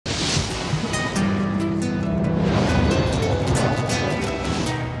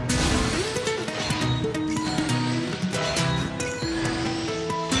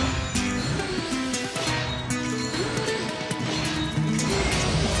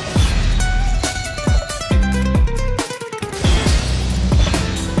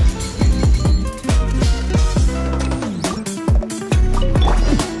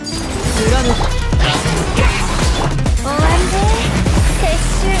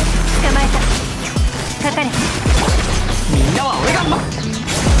かかれ。みんなは俺が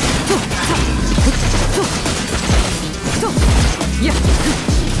やっ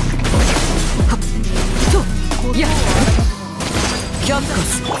やっキャッカ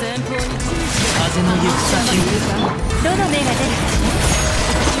ス風の行く先どの目が出るか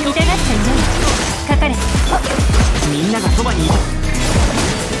痛がっちゃいないかかれ。みんながそばにいる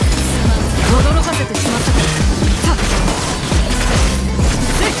驚かせてしまったかさあ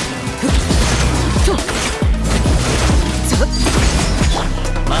せいふっとさあ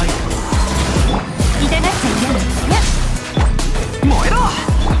前痛がっちゃいないやっ燃えろ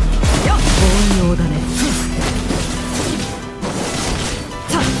よっ凡庸だね。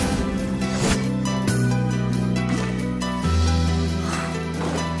さあ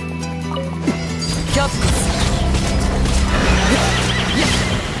キャッカス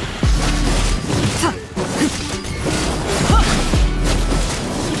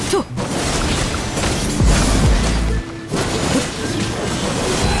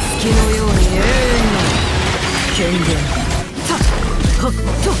月のように永遠な権限さはっ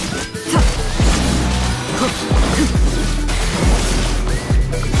とさはっ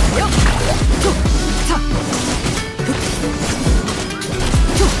よっとさふっ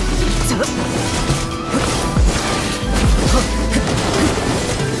とさはっ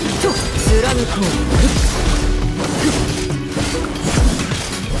と貫こう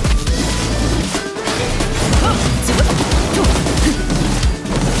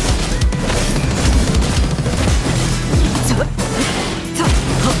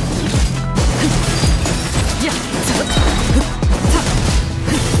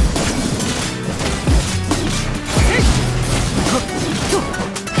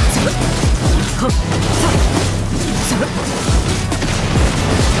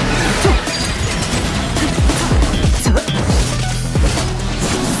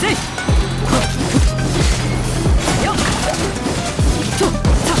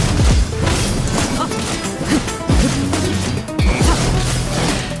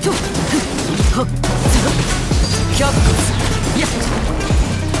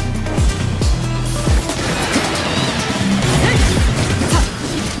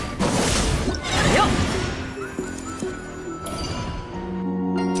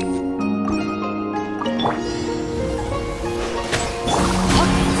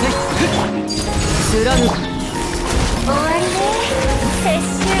終わりね撤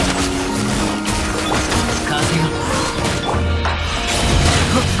収。風が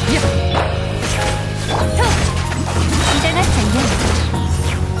やっと痛がっちゃいない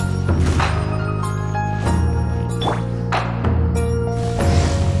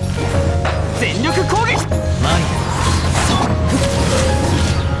全力攻撃前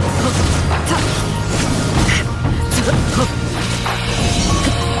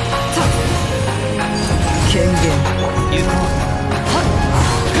キ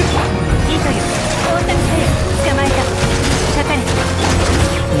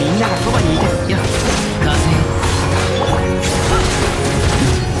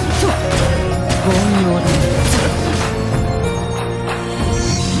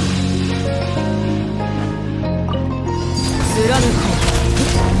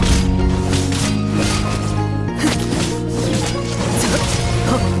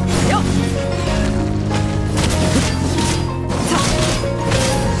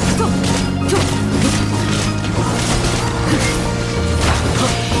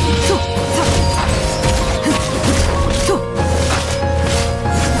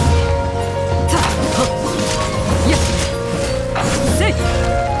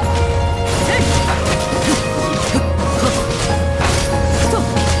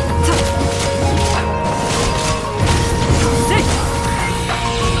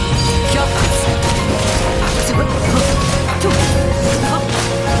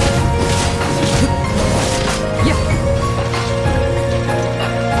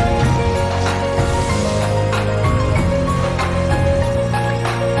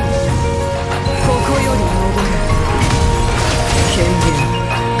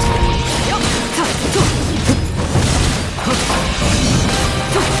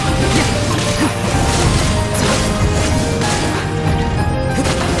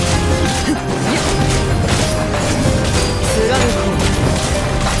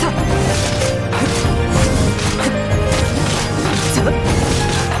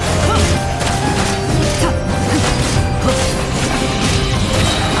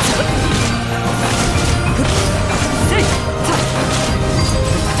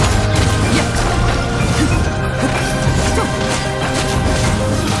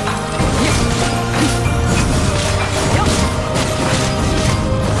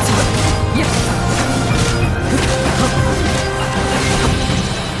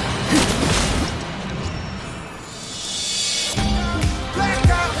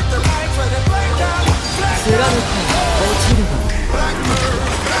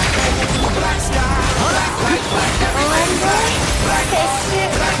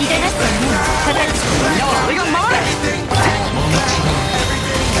なは俺が守る。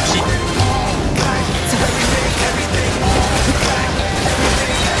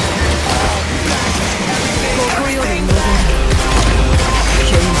ここより戻る。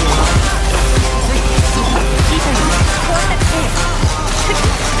剣道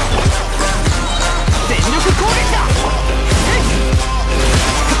全力攻撃だ。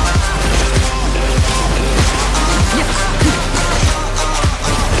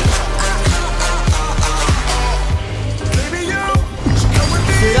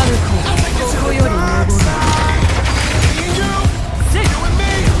ここより登る。